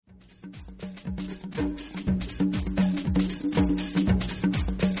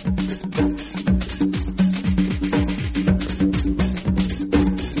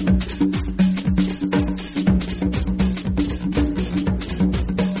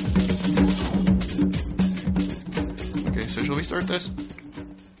Shall we start this?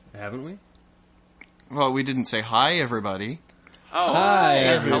 Haven't we? Well, we didn't say hi, everybody. Oh, hi,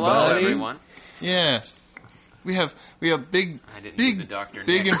 everybody. Hello, everyone. Yes. We have big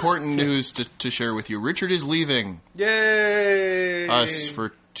important news to share with you. Richard is leaving. Yay! Us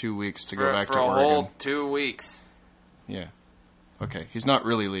for 2 weeks to go back to Oregon. For a whole 2 weeks. Yeah. Okay, he's not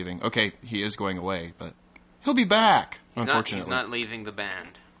really leaving. Okay, he is going away, but he'll be back, unfortunately. He's not leaving the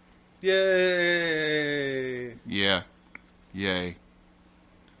band. Yay! Yeah. Yay.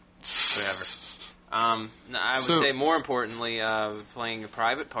 Whatever. I would say more importantly, playing a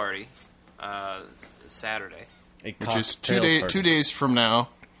private party Saturday. Which is 2 days from now.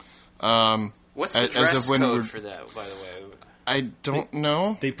 What's the dress code for that, by the way? I don't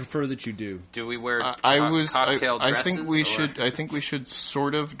know. They prefer that you do. Do we wear I cocktail dresses? think we should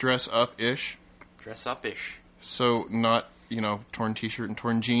sort of dress up-ish. Dress up-ish. So not, torn t-shirt and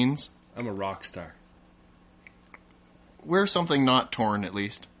torn jeans. I'm a rock star. Wear something not torn, at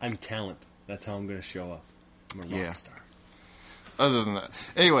least. I'm talent. That's how I'm going to show up. I'm a rock star. Other than that.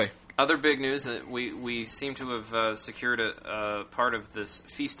 Anyway. Other big news, we seem to have secured a part of this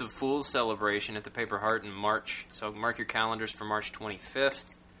Feast of Fools celebration at the Paper Heart in March. So mark your calendars for March 25th.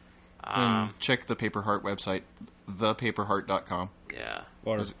 Check the Paper Heart website, thepaperheart.com. Yeah.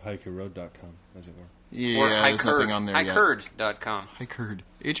 Or haikurd.com, as it were. Yeah, there's nothing on there yet. Haikurd.com. Haikurd.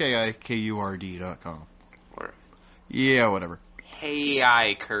 Haikurd.com. Or yeah, whatever. Hey,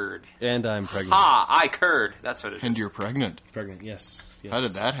 I curd. And I'm pregnant. Ha, I curd. That's what it is. And you're pregnant. Pregnant, yes. How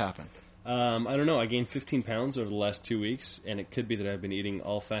did that happen? I don't know. I gained 15 pounds over the last 2 weeks, and it could be that I've been eating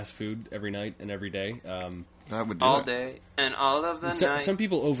all fast food every night and every day. That would do all it. day and all of the night. Some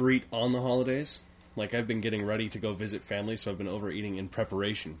people overeat on the holidays. Like, I've been getting ready to go visit family, so I've been overeating in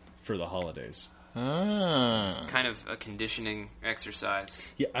preparation for the holidays. Kind of a conditioning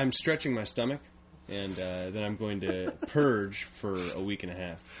exercise. Yeah, I'm stretching my stomach, and then I'm going to purge for a week and a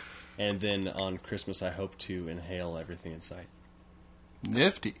half. And then on Christmas, I hope to inhale everything in sight.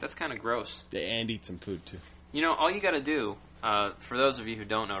 Nifty. That's kind of gross. And eat some food, too. All you got to do, for those of you who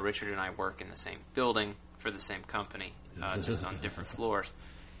don't know, Richard and I work in the same building for the same company, just on different floors.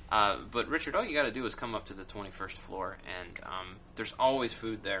 But Richard, all you got to do is come up to the 21st floor, and there's always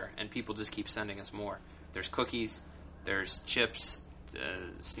food there, and people just keep sending us more. There's cookies, there's chips,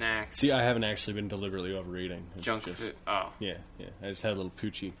 snacks. See, I haven't actually been deliberately overeating. It's junk food. Oh. Yeah. I just had a little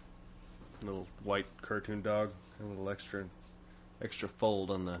Poochie, little white cartoon dog, and a little extra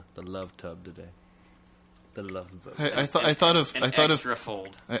fold on the love tub today. The love boat. I thought of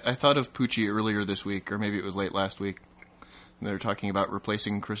Poochie earlier this week, or maybe it was late last week. They were talking about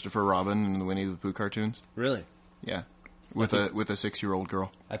replacing Christopher Robin in the Winnie the Pooh cartoons. Really? Yeah, with a 6-year-old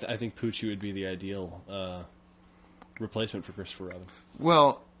girl. I think Poochie would be the ideal replacement for Christopher Robin.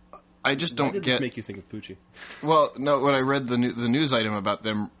 Well, I just don't Why did get. This make you think of Poochie? Well, no. When I read the news item about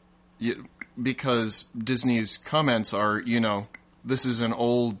them, because Disney's comments are, this is an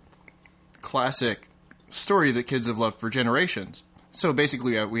old classic story that kids have loved for generations. So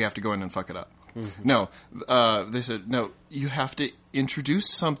basically, we have to go in and fuck it up. Mm-hmm. No, they said, no, you have to introduce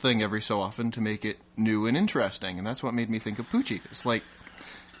something every so often to make it new and interesting. And that's what made me think of Poochie. It's like,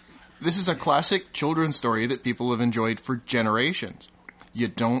 this is a classic children's story that people have enjoyed for generations. You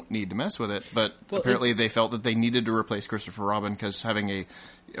don't need to mess with it. But apparently they felt that they needed to replace Christopher Robin because having a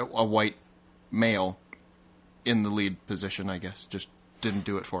white male in the lead position, I guess, just didn't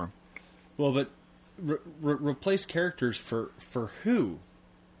do it for him. Well, but replace characters for who?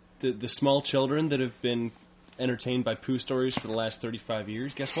 The small children that have been entertained by Pooh stories for the last 35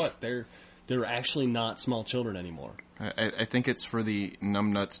 years, guess what? They're actually not small children anymore. I think it's for the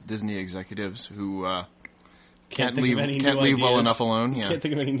numbnuts Disney executives who can't leave well enough alone. Yeah. Can't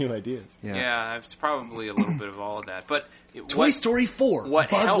think of any new ideas. Yeah, it's probably a little bit of all of that. But Toy Story 4, Buzz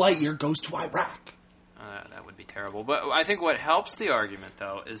Lightyear goes to Iraq. That would be terrible. But I think what helps the argument,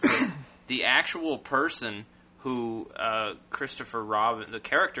 though, is that the actual person who the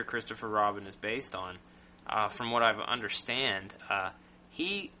character Christopher Robin is based on, from what I understand,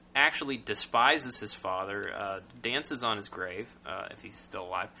 he actually despises his father, dances on his grave, if he's still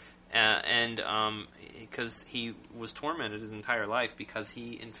alive, and because he was tormented his entire life because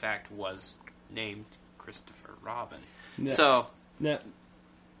he, in fact, was named Christopher Robin.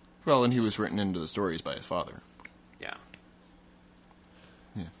 Well, and he was written into the stories by his father. Yeah.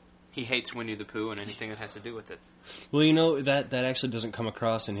 He hates Winnie the Pooh and anything that has to do with it. Well, that actually doesn't come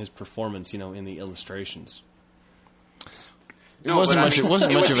across in his performance, in the illustrations. It wasn't much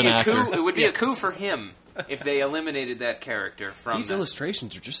of an actor. It would be a coup for him if they eliminated that character from These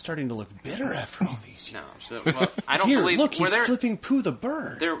illustrations are just starting to look bitter after all these years. No, I don't Here, believe. look, he's there, flipping Pooh the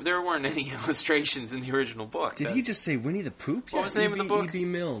bird. there weren't any illustrations in the original book. Did he just say Winnie the Pooh? What was the name of the book? E.B.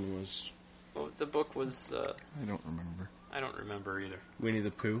 Milne was... Well, the book was. I don't remember. I don't remember either. Winnie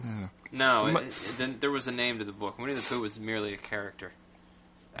the Pooh? Yeah. No, then there was a name to the book. Winnie the Pooh was merely a character,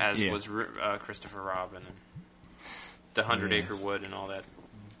 as was Christopher Robin and the 100 Acre Wood and all that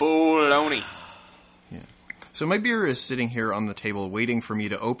baloney. Yeah. So my beer is sitting here on the table waiting for me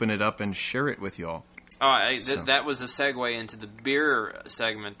to open it up and share it with y'all. Oh, that was a segue into the beer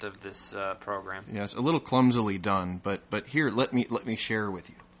segment of this program. Yes, a little clumsily done, but here, let me share with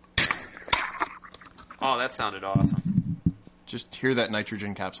you. Oh, that sounded awesome. Just hear that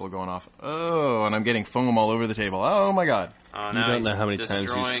nitrogen capsule going off. Oh, and I'm getting foam all over the table. Oh my god. Now you don't know how many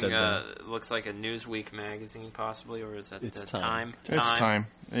times you said that. Looks like a Newsweek magazine, possibly, or is that Time? It's Time.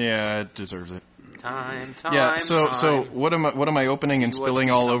 Yeah, it deserves it. Time. Yeah. So what am I opening and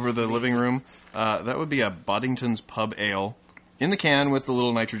spilling all over the living room? That would be a Boddington's Pub Ale in the can with the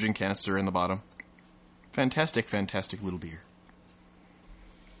little nitrogen canister in the bottom. Fantastic little beer.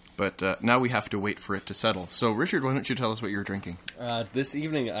 But now we have to wait for it to settle. So, Richard, why don't you tell us what you're drinking? This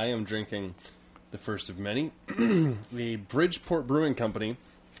evening I am drinking the first of many, the Bridgeport Brewing Company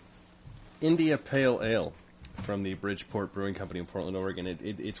India Pale Ale from the Bridgeport Brewing Company in Portland, Oregon.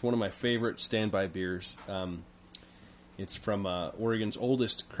 It's one of my favorite standby beers. It's from Oregon's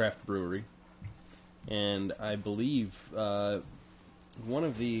oldest craft brewery, and I believe one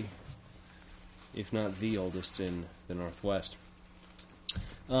of the, if not the oldest in the Northwest.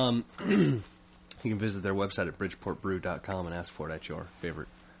 You can visit their website at bridgeportbrew.com and ask for it at your favorite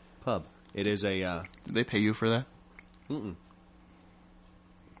pub. It is a... Did they pay you for that? Mm-mm.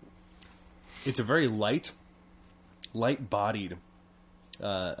 It's a very light-bodied,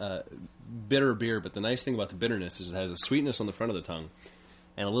 bitter beer, but the nice thing about the bitterness is it has a sweetness on the front of the tongue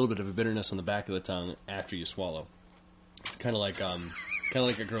and a little bit of a bitterness on the back of the tongue after you swallow. It's kind of like a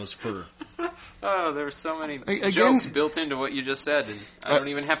girl's fur. Oh, there were so many jokes built into what you just said, and I don't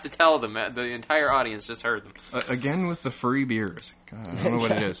even have to tell them. The entire audience just heard them. Again with the furry beers. God, I don't know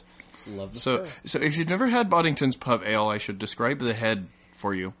what it is. Love the so if you've never had Boddington's Pub Ale, I should describe the head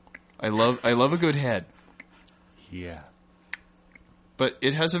for you. I love a good head. Yeah. But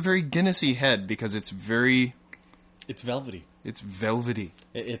it has a very Guinnessy head because it's very... It's velvety. It's velvety.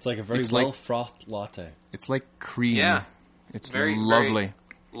 It's like a very well-frothed latte. It's like cream. Yeah. It's very, lovely.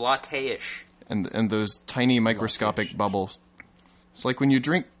 Very latte-ish. And those tiny microscopic bubbles. It's like when you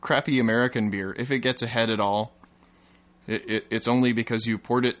drink crappy American beer, if it gets a head at all, it's only because you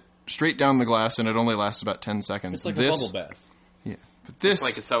poured it straight down the glass and it only lasts about 10 seconds. It's like a bubble bath. Yeah. But this, it's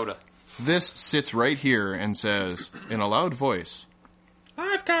like a soda. This sits right here and says, in a loud voice,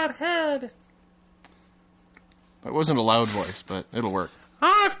 I've got head. That wasn't a loud voice, but it'll work.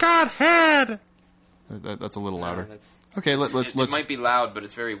 I've got head. That's a little louder. Okay, let's. It might be loud, but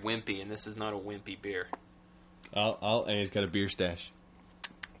it's very wimpy, and this is not a wimpy beer. And he's got a beer stash.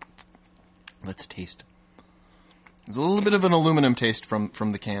 Let's taste. There's a little bit of an aluminum taste from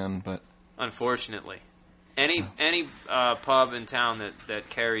the can, but unfortunately, any pub in town that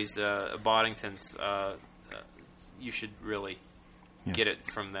carries Boddington's, you should really get it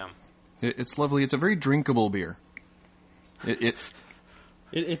from them. It's lovely. It's a very drinkable beer. I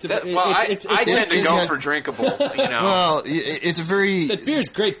tend to go for drinkable. You know, well, it's a very that beer's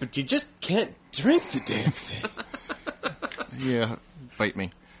great, but you just can't drink the damn thing. Yeah, bite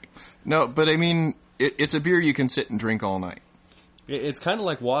me. No, but I mean, it's a beer you can sit and drink all night. It's kind of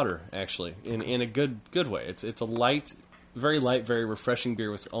like water, actually, in a good way. It's a light, very refreshing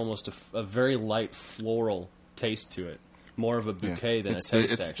beer with almost a very light floral taste to it. More of a bouquet than a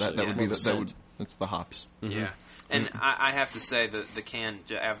taste, actually. That's the hops. Mm-hmm. Yeah. And I have to say that the can,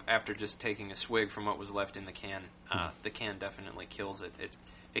 after just taking a swig from what was left in the can, the can definitely kills it.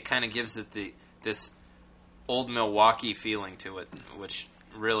 It kind of gives it this old Milwaukee feeling to it, which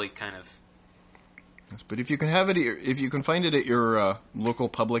really kind of. Yes, but if you can find it at your local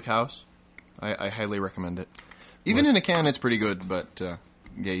public house, I highly recommend it. Even in a can, it's pretty good. But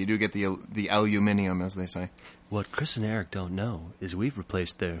yeah, you do get the aluminium, as they say. What Chris and Eric don't know is we've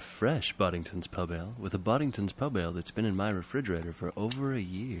replaced their fresh Boddington's Pub Ale with a Boddington's Pub Ale that's been in my refrigerator for over a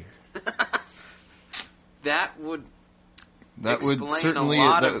year. That would certainly a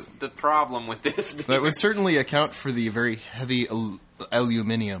lot of the problem with this beer. That would certainly account for the very heavy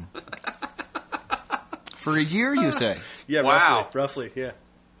aluminium. For a year, you say? Yeah, wow. Roughly, yeah.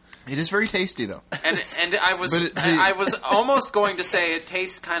 It is very tasty, though. And I was almost going to say it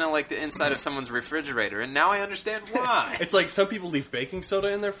tastes kind of like the inside of someone's refrigerator, and now I understand why. It's like some people leave baking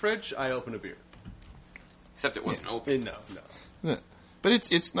soda in their fridge. I open a beer. Except it wasn't open. No. Yeah. But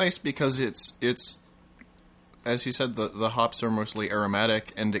it's nice because it's as you said, the hops are mostly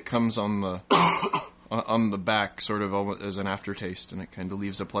aromatic, and it comes on the on the back sort of almost as an aftertaste, and it kind of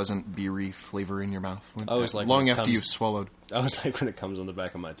leaves a pleasant beery flavor in your mouth long after you've swallowed. I always like when it comes on the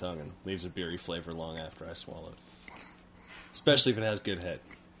back of my tongue and leaves a beery flavor long after I swallow it. Especially if it has good head.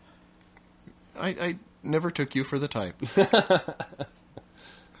 I never took you for the type.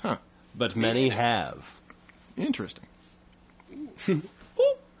 Huh. But many have. Interesting.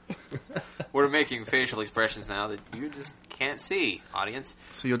 We're making facial expressions now that you just can't see, audience.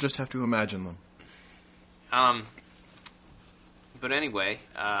 So you'll just have to imagine them. But anyway,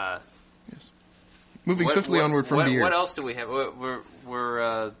 yes. Moving swiftly onward from beer. What else do we have?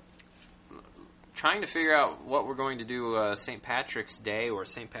 We're trying to figure out what we're going to do St. Patrick's Day or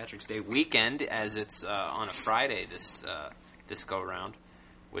St. Patrick's Day weekend, as it's on a Friday this go round,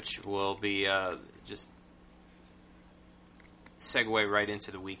 which will be just segue right into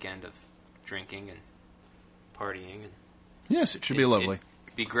the weekend of drinking and partying. And yes, it should be lovely.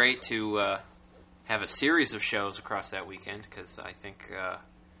 It'd be great to have a series of shows across that weekend, because I think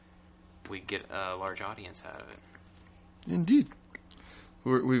we'd get a large audience out of it. Indeed.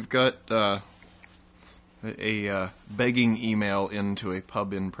 We've got a begging email into a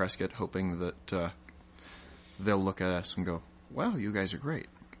pub in Prescott, hoping that they'll look at us and go, wow, you guys are great.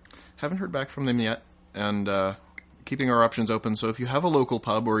 Haven't heard back from them yet, and keeping our options open. So if you have a local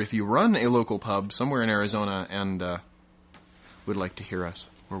pub, or if you run a local pub somewhere in Arizona and would like to hear us,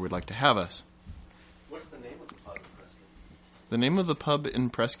 or would like to have us. What's the name of the pub in Prescott? The name of the pub in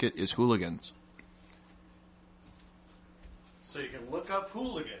Prescott is Hooligans. So you can look up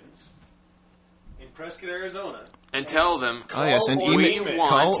Hooligans in Prescott, Arizona. And tell them,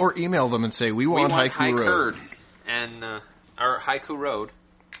 call or email them and say, we want Haiku Rd. And our Haiku Rd.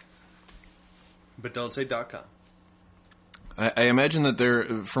 But don't say .com. I imagine that they're,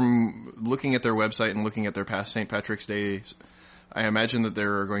 from looking at their website and looking at their past St. Patrick's Days, I imagine that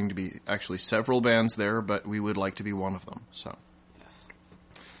there are going to be actually several bands there, but we would like to be one of them. So, yes.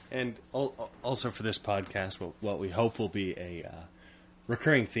 And also for this podcast, what we hope will be a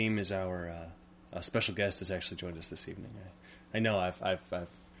recurring theme is our special guest has actually joined us this evening. I know I've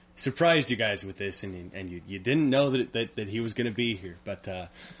surprised you guys with this, and you didn't know that he was going to be here, but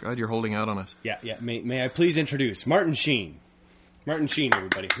God, you're holding out on us. Yeah. May I please introduce Martin Sheen? Martin Sheen,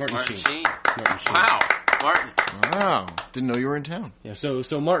 everybody. Martin Sheen. Wow, Martin. Wow, didn't know you were in town. Yeah. So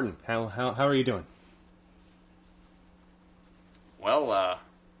Martin, how are you doing? Well, I'm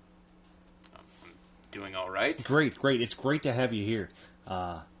doing all right. Great. It's great to have you here.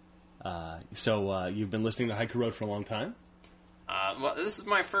 So you've been listening to Haiku Rd for a long time? Well, this is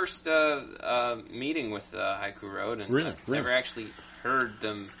my first meeting with Haiku Rd, and really? Never actually heard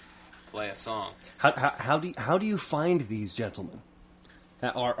them play a song. How do you find these gentlemen?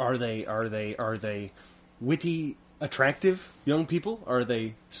 Are they witty, attractive young people? Are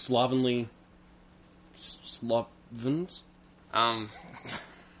they slovenly Slovens?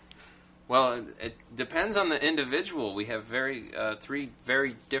 Well, it depends on the individual. We have three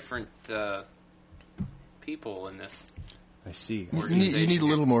very different people in this. I see. You need a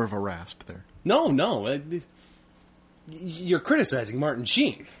little more of a rasp there. No. You're criticizing Martin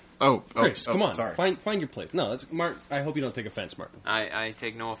Sheen. Oh, Chris, come on. Sorry. Find your place. No, that's Martin. I hope you don't take offense, Martin. I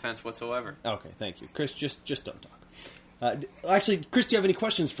take no offense whatsoever. Okay, thank you, Chris. Just don't talk. Actually, Chris, do you have any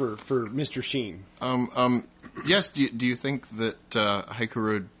questions for Mr. Sheen? Yes. Do you think that Haiku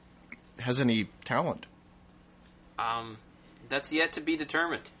Rd has any talent? That's yet to be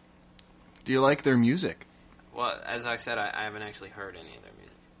determined. Do you like their music? Well, as I said, I haven't actually heard any of their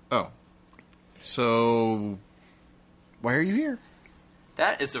music. Oh. So, why are you here?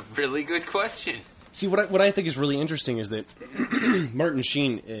 That is a really good question. See, what I think is really interesting is that Martin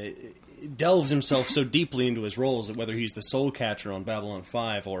Sheen delves himself so deeply into his roles that whether he's the soul catcher on Babylon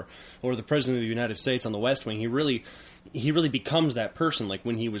 5 or the President of the United States on the West Wing, he really becomes that person. Like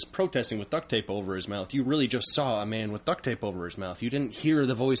when he was protesting with duct tape over his mouth, you really just saw a man with duct tape over his mouth. You didn't hear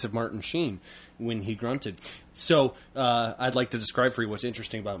the voice of Martin Sheen when he grunted. So I'd like to describe for you what's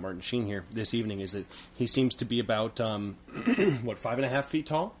interesting about Martin Sheen here this evening is that he seems to be about, 5.5 feet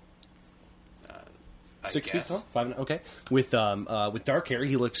tall? 6 feet tall? Okay. With dark hair,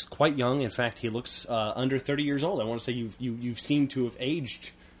 he looks quite young. In fact, he looks under 30 years old. I want to say you've seemed to have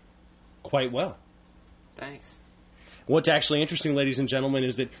aged quite well. Thanks. What's actually interesting, ladies and gentlemen,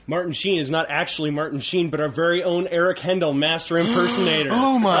 is that Martin Sheen is not actually Martin Sheen, but our very own Eric Hendel, master impersonator.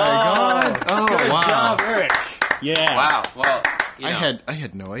 Oh my God! Oh good wow! job, Eric. Yeah. Wow. Well, I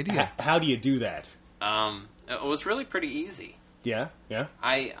had no idea. How do you do that? It was really pretty easy. Yeah.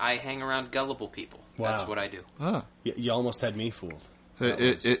 I hang around gullible people. That's what I do. Ah. You almost had me fooled.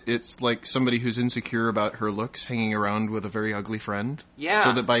 It's like somebody who's insecure about her looks hanging around with a very ugly friend. Yeah.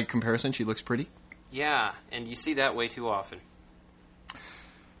 So that by comparison, she looks pretty. Yeah, and you see that way too often.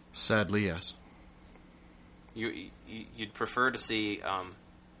 Sadly, yes. You'd prefer to see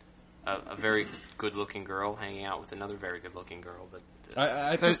a very good-looking girl hanging out with another very good-looking girl, but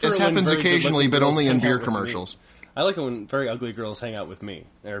I prefer This when happens very occasionally, good-looking but girls only in hang beer out with me. commercials. I like it when very ugly girls hang out with me.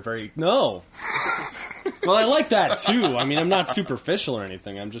 They're very... No! Well, I like that, too. I mean, I'm not superficial or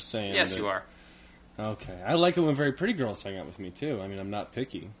anything. I'm just saying... yes, that- you are. Okay. I like it when very pretty girls hang out with me, too. I mean, I'm not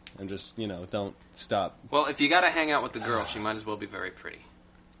picky. I'm just, don't stop. Well, if you got to hang out with the girl, she might as well be very pretty.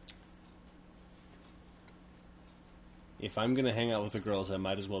 If I'm going to hang out with the girls, I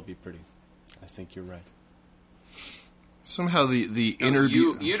might as well be pretty. I think you're right. Somehow the No, inner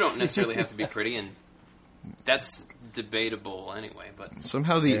you don't necessarily have to be pretty, and that's debatable anyway. But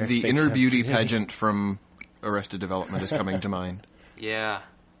somehow the Thanks, inner beauty Anthony. pageant from Arrested Development is coming to mind. yeah,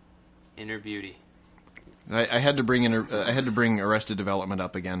 inner beauty. I had to bring Arrested Development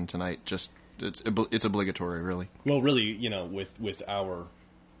up again tonight. Just it's obligatory, really. Well, really, with our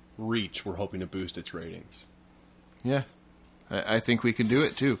reach, we're hoping to boost its ratings. Yeah, I think we can do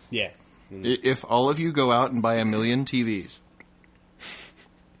it too. Yeah. If all of you go out and buy 1 million TVs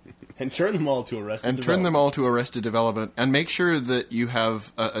And turn them all to Arrested and Development. turn them all to Arrested Development, and make sure that you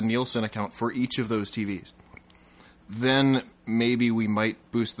have a Nielsen account for each of those TVs, then maybe we might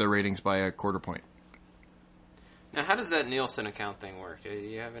boost their ratings by a quarter point. Now, how does that Nielsen account thing work? Do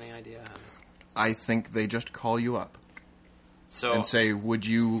you have any idea? I think they just call you up So, and say, "Would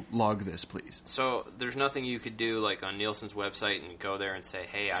you log this, please?" so there's nothing you could do like on Nielsen's website and go there and say,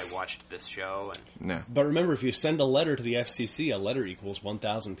 "Hey, I watched this show." And No. But remember, if you send a letter to the FCC, a letter equals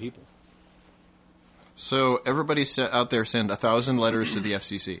 1,000 people. So everybody out there send 1,000 letters to the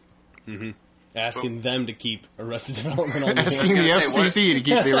FCC. Asking them to keep Arrested Development on the Asking air. the gonna say, FCC to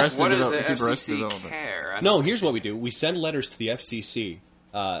keep the Arrested what does the Development. keep Arrested FCC Development. care? I don't No, think here's they- what we do. We send letters to the FCC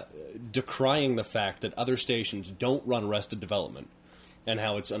decrying the fact that other stations don't run Arrested Development and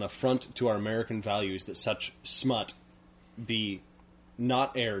how it's an affront to our American values that such smut be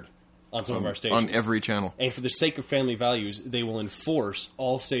not aired on some of our stations. On every channel. And for the sake of family values, they will enforce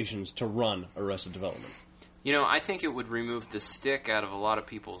all stations to run Arrested Development. I think it would remove the stick out of a lot of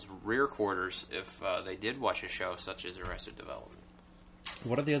people's rear quarters if they did watch a show such as Arrested Development.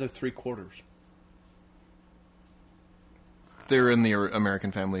 What are the other 3/4? They're in the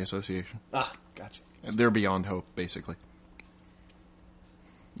American Family Association. Ah, gotcha. They're beyond hope, basically.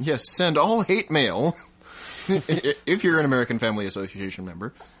 Yes, send all hate mail, if you're an American Family Association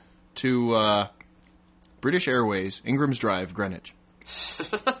member, to British Airways, Ingram's Drive, Greenwich.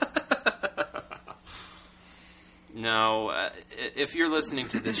 No, if you're listening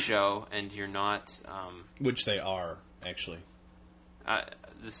to this show and you're not, Which they are, actually.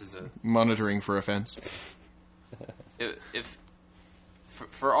 this is Monitoring for offense. if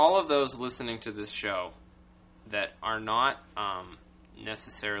for all of those listening to this show that are not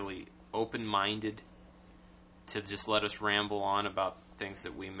necessarily open-minded to just let us ramble on about things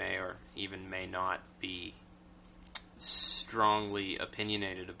that we may or even may not be strongly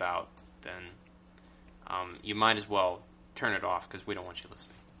opinionated about, then you might as well turn it off because we don't want you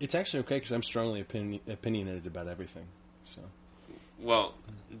listening. It's actually okay because I'm strongly opinionated about everything. So. Well,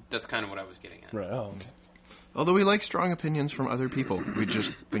 that's kind of what I was getting at. Right. Oh, okay. Although we like strong opinions from other people, we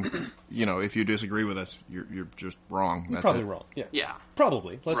just think, if you disagree with us, you're just wrong. You're That's probably it. wrong. Yeah. Yeah.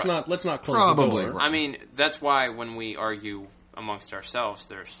 Probably. Let's Right. not close Probably the door. right. I mean, that's why when we argue amongst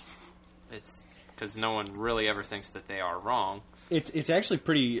ourselves, it's because no one really ever thinks that they are wrong. It's actually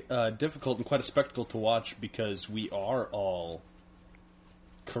pretty difficult and quite a spectacle to watch because we are all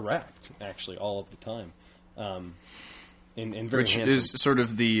correct, actually, all of the time, and very Which handsome. is sort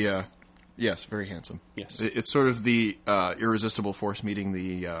of the... yes, very handsome. Yes. It's sort of the irresistible force meeting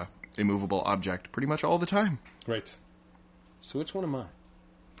the immovable object pretty much all the time. Right. So which one am I?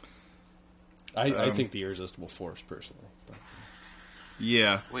 I think the irresistible force, personally. But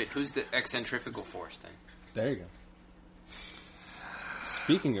Yeah. Wait, who's the eccentrifugal force then? there you go.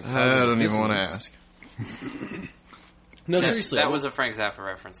 Speaking of, I don't even want to dissonance- ask. No, Yes, seriously. that was a Frank Zappa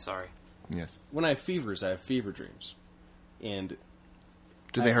reference. Sorry. Yes. When I have fevers, I have fever dreams, and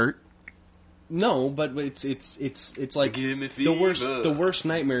Do they hurt? no, but it's like Give me the worst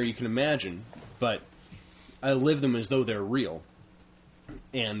nightmare you can imagine. But I live them as though they're real,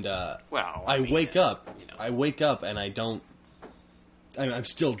 and Well, I mean, wake up. you know. I wake up and I don't. I'm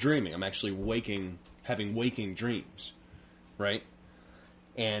still dreaming. I'm actually having waking dreams, right?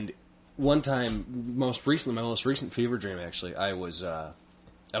 And one time, my most recent fever dream, actually, I was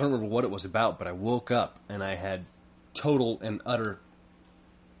I don't remember what it was about, but I woke up and I had total and utter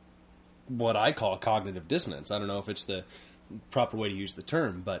what I call cognitive dissonance. I don't know if it's the proper way to use the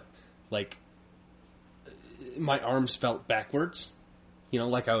term, but like my arms felt backwards. You know,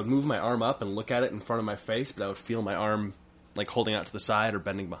 like I would move my arm up and look at it in front of my face, but I would feel my arm like holding out to the side or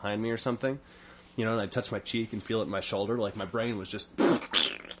bending behind me or something. You know, and I'd touch my cheek and feel it in my shoulder. Like my brain was just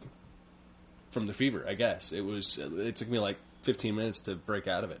from the fever, I guess. It took me like 15 minutes to break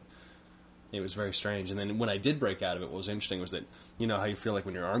out of it. It was very strange. And then when I did break out of it, what was interesting was that, you know how you feel like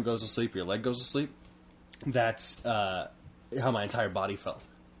when your arm goes to sleep, your leg goes to sleep? That's how my entire body felt.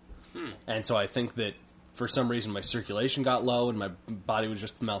 And so I think that for some reason my circulation got low and my body was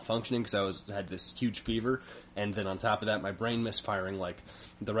just malfunctioning because I had this huge fever. And then on top of that, my brain misfiring, like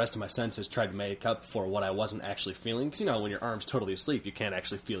the rest of my senses tried to make up for what I wasn't actually feeling. Because, you know, when your arm's totally asleep, you can't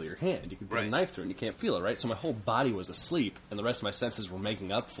actually feel your hand. You can put a knife through it and you can't feel it, right? So my whole body was asleep and the rest of my senses were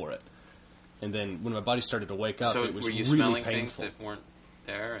making up for it. And then when my body started to wake up, it was really painful. So were you smelling things that weren't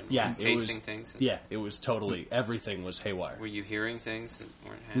there and tasting things? Yeah, it was totally, everything was haywire. Were you hearing things that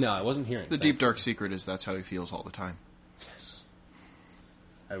weren't happening? No, I wasn't hearing. The deep dark secret is that's how he feels all the time. Yes.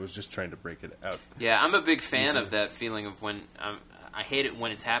 I was just trying to break it out. Yeah, I'm a big fan of that feeling of when I hate it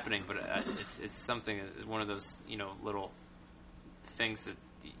when it's happening, but it's something, one of those, you know, little things that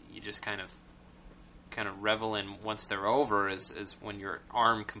you just kind of revel in once they're over is when your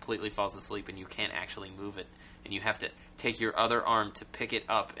arm completely falls asleep and you can't actually move it, and you have to take your other arm to pick it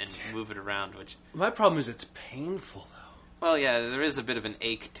up and move it around. Which my problem is it's painful though. Well, yeah, there is a bit of an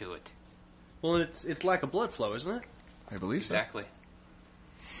ache to it. Well, it's lack of blood flow, isn't it? I believe exactly.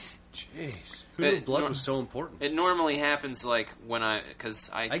 Jeez, who knew blood was so important? It normally happens like when because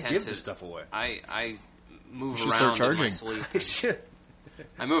I tend give to this stuff away. I move you should around start in my charging. sleep.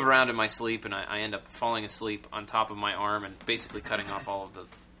 I move around in my sleep, and I end up falling asleep on top of my arm and basically cutting off all of the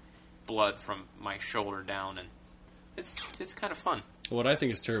blood from my shoulder down, and it's kind of fun. What I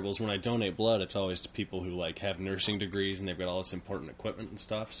think is terrible is when I donate blood, it's always to people who like have nursing degrees and they've got all this important equipment and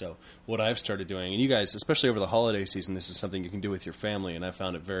stuff. So what I've started doing, and you guys, especially over the holiday season, this is something you can do with your family, and I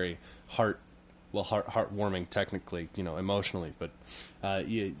found it very heartwarming, technically, you know, emotionally. But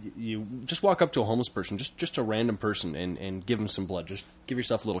you just walk up to a homeless person, just a random person, and give them some blood. Just give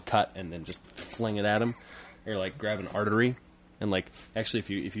yourself a little cut, and then just fling it at them, or like grab an artery. And like, actually,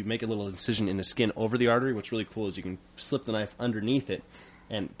 if you make a little incision in the skin over the artery, what's really cool is you can slip the knife underneath it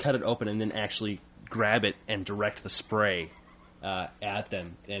and cut it open, and then actually grab it and direct the spray at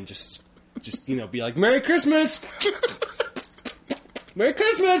them, and just you know, be like, "Merry Christmas, Merry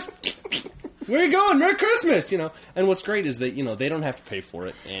Christmas, where are you going? Merry Christmas," you know. And what's great is that, you know, they don't have to pay for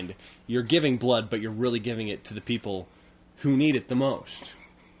it, and you're giving blood, but you're really giving it to the people who need it the most.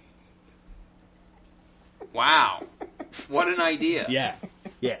 Wow. What an idea.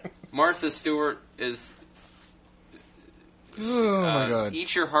 Yeah. Martha Stewart is... Oh, my God.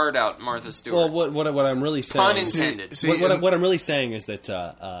 Eat your heart out, Martha Stewart. Well, what I'm really saying... Pun intended. What I'm really saying is that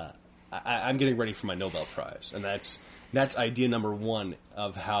I'm getting ready for my Nobel Prize, and that's idea number one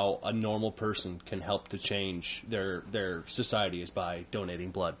of how a normal person can help to change their society, is by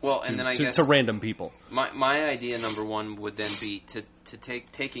donating blood to random people. My idea number one would then be to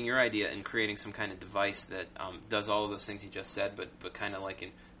taking your idea and creating some kind of device that does all of those things you just said, but kind of like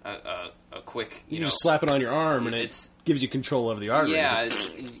a quick, you know, just slap it on your arm and it gives you control over the artery. Yeah,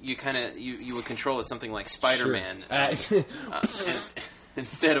 you would control it something like Spider-Man. Sure.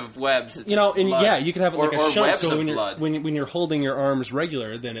 Instead of webs, it's you know, and blood. You can have it like a shunt. So when you're holding your arms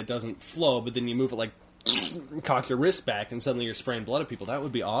regular, then it doesn't flow. But then you move it like cock your wrist back, and suddenly you're spraying blood at people. That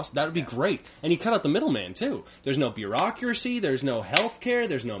would be awesome. That would be great. And you cut out the middleman too. There's no bureaucracy. There's no health care.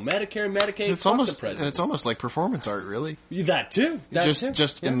 There's no Medicare, Medicaid. It's almost like performance art, really. That too.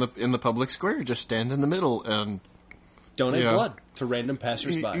 In the public square, just stand in the middle and donate blood to random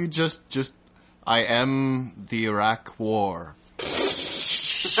passersby. You just I am the Iraq War.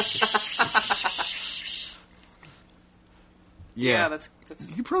 Yeah, that's.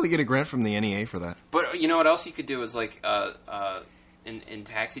 You could probably get a grant from the NEA for that. But you know what else you could do is like in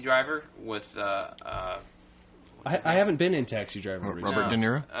Taxi Driver with. I haven't been in Taxi Driver recently. Robert De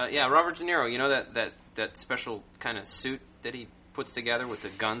Niro. Yeah, Robert De Niro. You know that special kind of suit that he puts together with the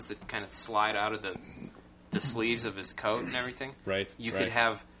guns that kind of slide out of the sleeves of his coat and everything. Right. You could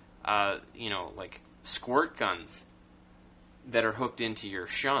have like squirt guns that are hooked into your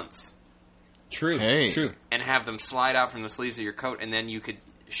shunts. True. And have them slide out from the sleeves of your coat, and then you could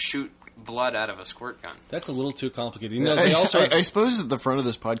shoot blood out of a squirt gun. That's a little too complicated. You know, they also I suppose at the front of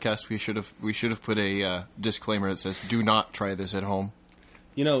this podcast we should have put a disclaimer that says, "Do not try this at home."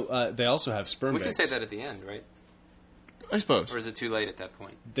 You know, they also have sperm banks. We can say that at the end, right? I suppose. Or is it too late at that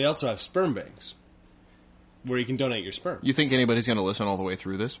point? They also have sperm banks where you can donate your sperm. You think anybody's going to listen all the way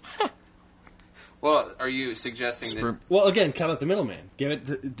through this? Well, are you suggesting that... Well, again, cut out the middleman.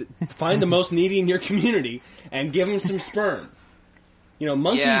 Find the most needy in your community and give them some sperm. You know,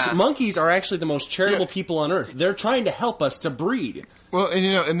 monkeys are actually the most charitable people on earth. They're trying to help us to breed. Well, and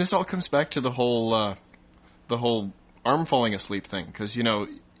and this all comes back to the whole arm falling asleep thing, because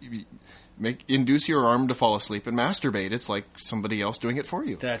induce your arm to fall asleep and masturbate. It's like somebody else doing it for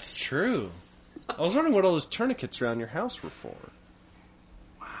you. That's true. I was wondering what all those tourniquets around your house were for.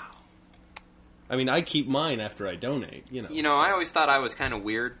 Wow. I mean, I keep mine after I donate. I always thought I was kind of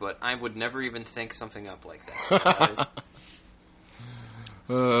weird, but I would never even think something up like that.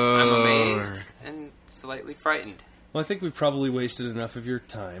 I'm amazed and slightly frightened. Well, I think we've probably wasted enough of your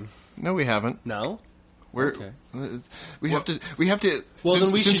time. No, we haven't. No? Okay. We have to. Well,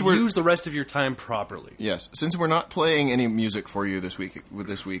 then we should use the rest of your time properly. Yes, since we're not playing any music for you this week,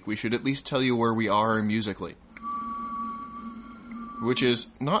 we should at least tell you where we are musically, which is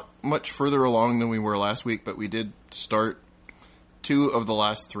not much further along than we were last week. But we did start 2 of the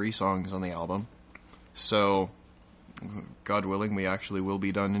last 3 songs on the album, so God willing, we actually will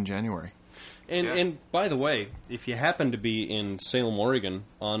be done in January. And by the way, if you happen to be in Salem, Oregon,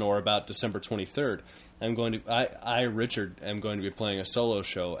 on or about December 23rd, Richard, am going to be playing a solo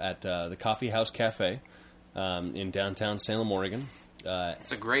show at the Coffee House Cafe in downtown Salem, Oregon.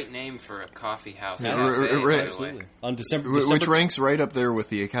 It's a great name for a coffee house. Absolutely. On December, which ranks right up there with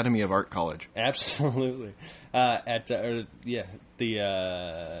the Academy of Art College. Absolutely. The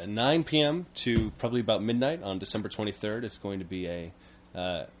 9 p.m. to probably about midnight on December 23rd. It's going to be a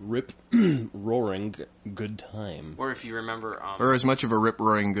rip-roaring good time. Or if you remember... or as much of a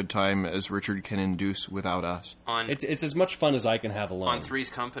rip-roaring good time as Richard can induce without us. It's as much fun as I can have alone. On Three's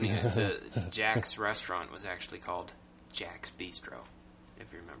Company, the Jack's restaurant was actually called Jack's Bistro,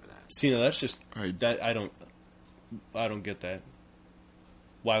 if you remember that. See, no, that's just... I don't get that.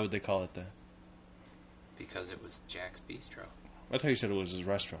 Why would they call it that? Because it was Jack's Bistro. I thought you said it was his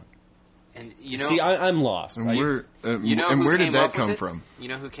restaurant. And see, I'm lost. And where did that come from? You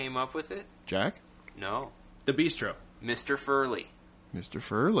know who came up with it? Jack? No. The Bistro. Mr. Furley. Mr.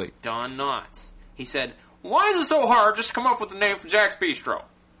 Furley. Don Knotts. He said, "Why is it so hard just to come up with the name for Jack's Bistro?"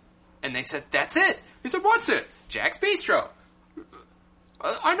 And they said, "That's it." He said, "What's it?" "Jack's Bistro."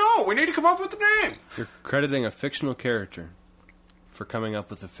 I know. We need to come up with the name. You're crediting a fictional character for coming up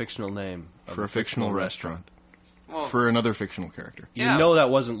with a fictional name for a fictional restaurant. Well, for another fictional character. You know that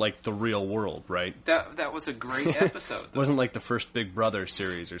wasn't like the real world, right? That was a great episode. It wasn't like the first Big Brother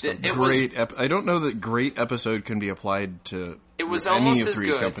series or something. I don't know that great episode can be applied to it was any almost of as Three's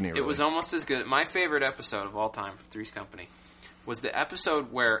good. Company. Really. It was almost as good. My favorite episode of all time for Three's Company was the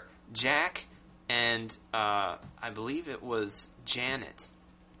episode where Jack and I believe it was Janet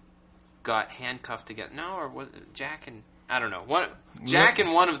got handcuffed together. No, or was it Jack and I don't know. Jack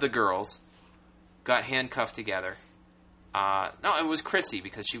and one of the girls got handcuffed together. No, it was Chrissy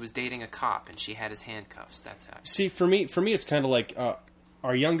because she was dating a cop and she had his handcuffs. That's how. See, for me, it's kind of like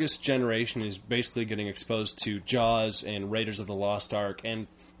our youngest generation is basically getting exposed to Jaws and Raiders of the Lost Ark, and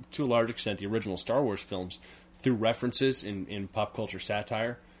to a large extent the original Star Wars films through references in pop culture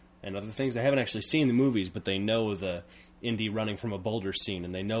satire and other things. They haven't actually seen the movies, but they know the Indy running from a boulder scene,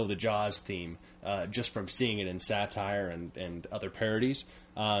 and they know the Jaws theme just from seeing it in satire and other parodies.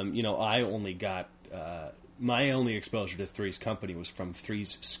 I only got... my only exposure to Three's Company was from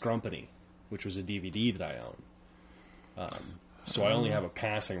Three's Scrumpany, which was a DVD that I own. So I only have a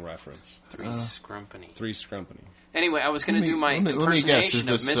passing reference. Three's Scrumpany. Anyway, I was going to do my impersonation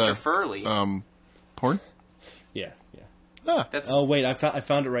of Mr. Furley. Porn? Yeah. Ah. Oh, wait, I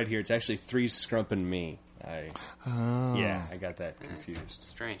found it right here. It's actually Three's Scrumpin' Me. Yeah, I got that confused. That's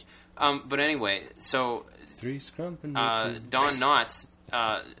strange. But anyway, so... Three's Scrumpin' Me. Don Knotts,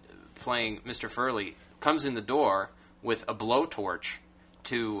 playing Mr. Furley, comes in the door with a blowtorch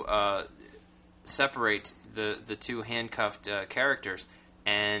to separate the two handcuffed characters.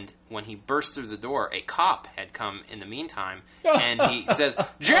 And when he burst through the door, a cop had come in the meantime, and he says,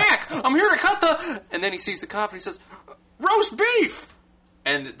 "Jack, I'm here to cut the..." And then he sees the cop, and he says, "Roast beef!"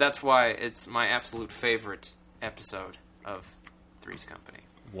 And that's why it's my absolute favorite episode of Three's Company.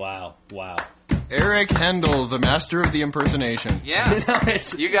 Wow. Eric Handel, the master of the impersonation. Yeah.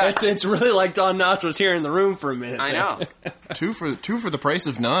 It's really like Don Knotts was here in the room for a minute. I know. two for the price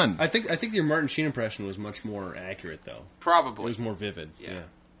of none. I think your Martin Sheen impression was much more accurate, though. Probably. It was more vivid.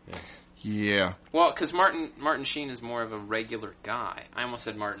 Yeah. Well, because Martin Sheen is more of a regular guy. I almost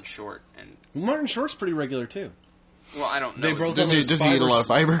said Martin Short. And Martin Short's pretty regular, too. Well, I don't know. They broke Is all Does he those eat a lot of fibers- fiber? well, I don't know.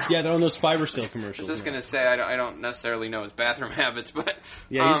 They broke all Does he those eat a fibers- lot of fiber? Oh. Yeah, they're on those fiber. Yeah, they're on those fiber I seal was commercials. just going to say, I don't necessarily know his bathroom habits, but...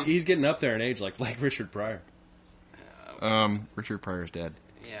 Yeah, he's getting up there in age, like Richard Pryor. Richard Pryor's dead.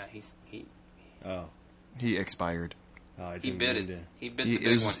 Yeah, he Oh, expired. I he didn't bit mean it. to. He bit He the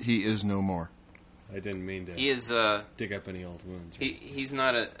big is one. he is no more. I didn't mean to He is dig up any old wounds. he's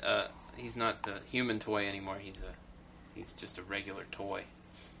not he's not the human toy anymore. He's just a regular toy.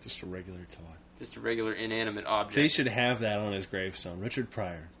 Just a regular toy. Just a regular inanimate object. They should have that on his gravestone. Richard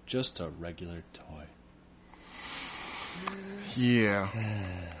Pryor, just a regular toy. Yeah.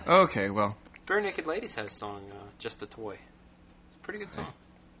 Okay, well, Bare Naked Ladies had a song, Just a Toy. It's a pretty good song.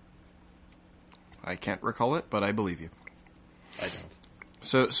 I can't recall it, but I believe you. I don't.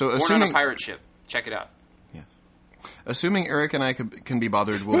 So Born on a assuming pirate ship. Check it out. assuming Eric and I can be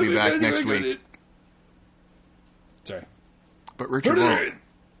bothered, we'll be back next week. Sorry. But Richard won't.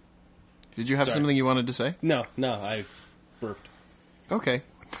 Did you have Sorry. something you wanted to say? No, I burped. Okay.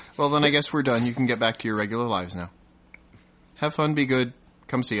 Well, then I guess we're done. You can get back to your regular lives now. Have fun, be good,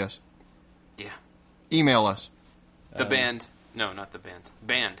 come see us. Yeah. Email us. The band. No, not the band.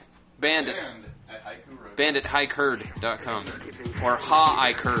 Band. Band at Haiku Rd. band at haikurd.com or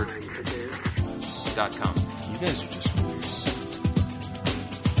haikurd.com. You guys are just weird.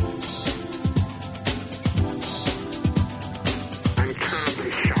 I'm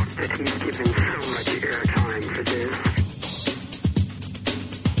terribly shocked that he's given so much airtime for this.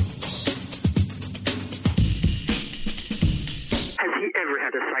 Has he ever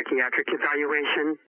had a psychiatric evaluation?